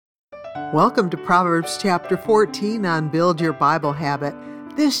Welcome to Proverbs chapter 14 on Build Your Bible Habit.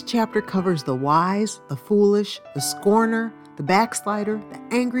 This chapter covers the wise, the foolish, the scorner, the backslider, the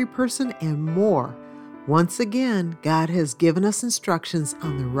angry person, and more. Once again, God has given us instructions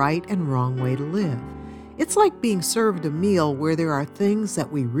on the right and wrong way to live. It's like being served a meal where there are things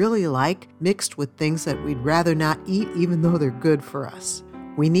that we really like mixed with things that we'd rather not eat even though they're good for us.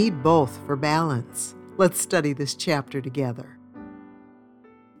 We need both for balance. Let's study this chapter together.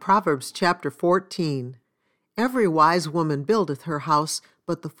 Proverbs chapter 14. Every wise woman buildeth her house,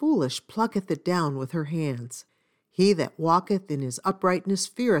 but the foolish plucketh it down with her hands. He that walketh in his uprightness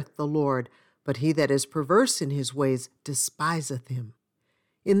feareth the Lord, but he that is perverse in his ways despiseth him.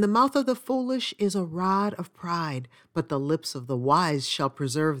 In the mouth of the foolish is a rod of pride, but the lips of the wise shall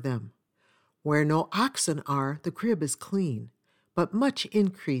preserve them. Where no oxen are, the crib is clean, but much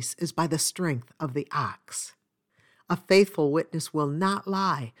increase is by the strength of the ox. A faithful witness will not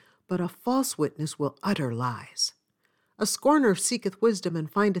lie, but a false witness will utter lies. A scorner seeketh wisdom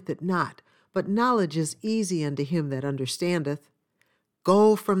and findeth it not, but knowledge is easy unto him that understandeth.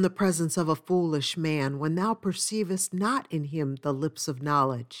 Go from the presence of a foolish man when thou perceivest not in him the lips of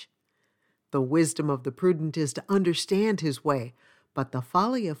knowledge. The wisdom of the prudent is to understand his way, but the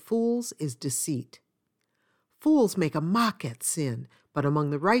folly of fools is deceit. Fools make a mock at sin, but among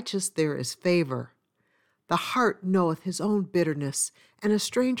the righteous there is favor. The heart knoweth his own bitterness, and a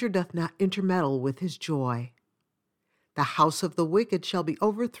stranger doth not intermeddle with his joy. The house of the wicked shall be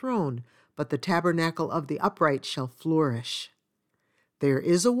overthrown, but the tabernacle of the upright shall flourish. There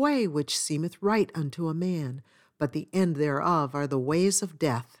is a way which seemeth right unto a man, but the end thereof are the ways of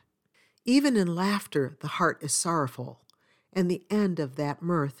death. Even in laughter the heart is sorrowful, and the end of that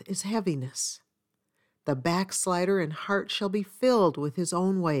mirth is heaviness. The backslider in heart shall be filled with his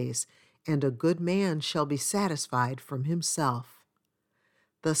own ways, and a good man shall be satisfied from himself.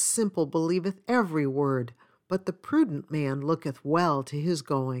 The simple believeth every word, but the prudent man looketh well to his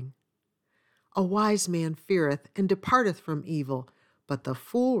going. A wise man feareth and departeth from evil, but the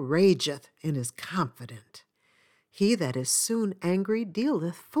fool rageth and is confident. He that is soon angry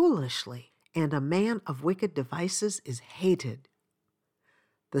dealeth foolishly, and a man of wicked devices is hated.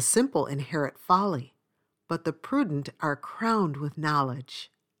 The simple inherit folly, but the prudent are crowned with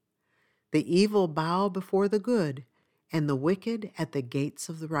knowledge. The evil bow before the good, and the wicked at the gates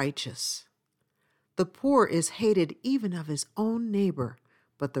of the righteous. The poor is hated even of his own neighbor,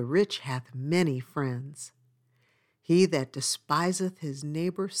 but the rich hath many friends. He that despiseth his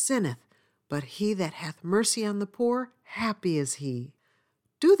neighbor sinneth, but he that hath mercy on the poor, happy is he.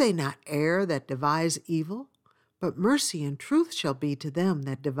 Do they not err that devise evil? But mercy and truth shall be to them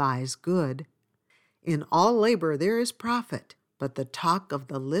that devise good. In all labor there is profit, but the talk of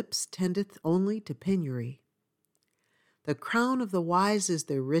the lips tendeth only to penury. The crown of the wise is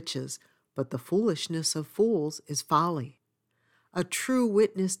their riches, but the foolishness of fools is folly. A true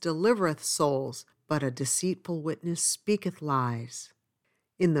witness delivereth souls, but a deceitful witness speaketh lies.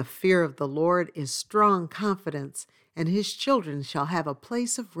 In the fear of the Lord is strong confidence, and his children shall have a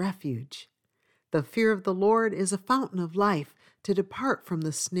place of refuge. The fear of the Lord is a fountain of life, to depart from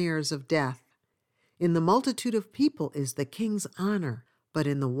the snares of death. In the multitude of people is the king's honor, but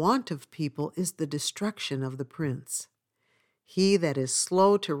in the want of people is the destruction of the prince. He that is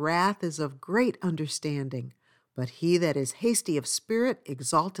slow to wrath is of great understanding, but he that is hasty of spirit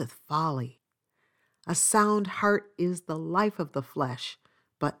exalteth folly. A sound heart is the life of the flesh,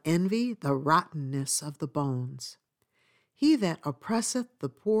 but envy the rottenness of the bones. He that oppresseth the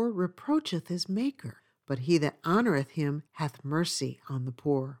poor reproacheth his Maker, but he that honoreth him hath mercy on the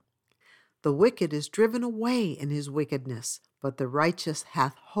poor. The wicked is driven away in his wickedness, but the righteous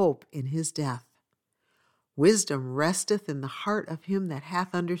hath hope in his death. Wisdom resteth in the heart of him that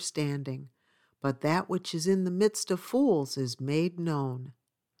hath understanding, but that which is in the midst of fools is made known.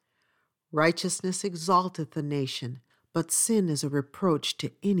 Righteousness exalteth a nation, but sin is a reproach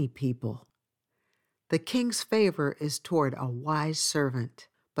to any people. The king's favor is toward a wise servant,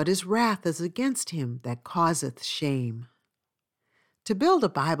 but his wrath is against him that causeth shame. To build a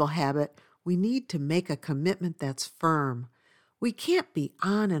Bible habit, we need to make a commitment that's firm. We can't be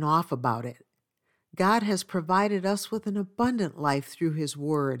on and off about it. God has provided us with an abundant life through his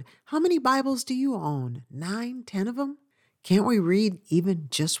word. How many Bibles do you own? 9, 10 of them? Can't we read even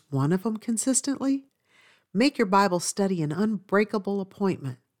just one of them consistently? Make your Bible study an unbreakable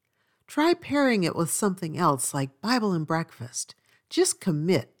appointment. Try pairing it with something else like Bible and breakfast. Just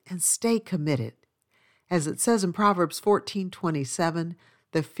commit and stay committed. As it says in Proverbs 14:27,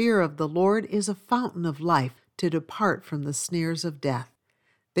 the fear of the Lord is a fountain of life to depart from the snares of death.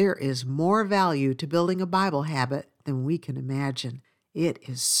 There is more value to building a Bible habit than we can imagine. It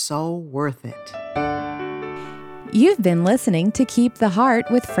is so worth it. You've been listening to Keep the Heart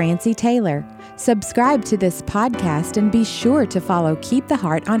with Francie Taylor. Subscribe to this podcast and be sure to follow Keep the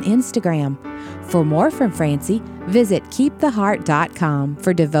Heart on Instagram. For more from Francie, visit keeptheheart.com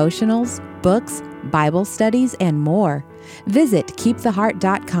for devotionals, books, Bible studies, and more. Visit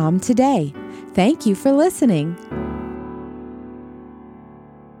keeptheheart.com today. Thank you for listening.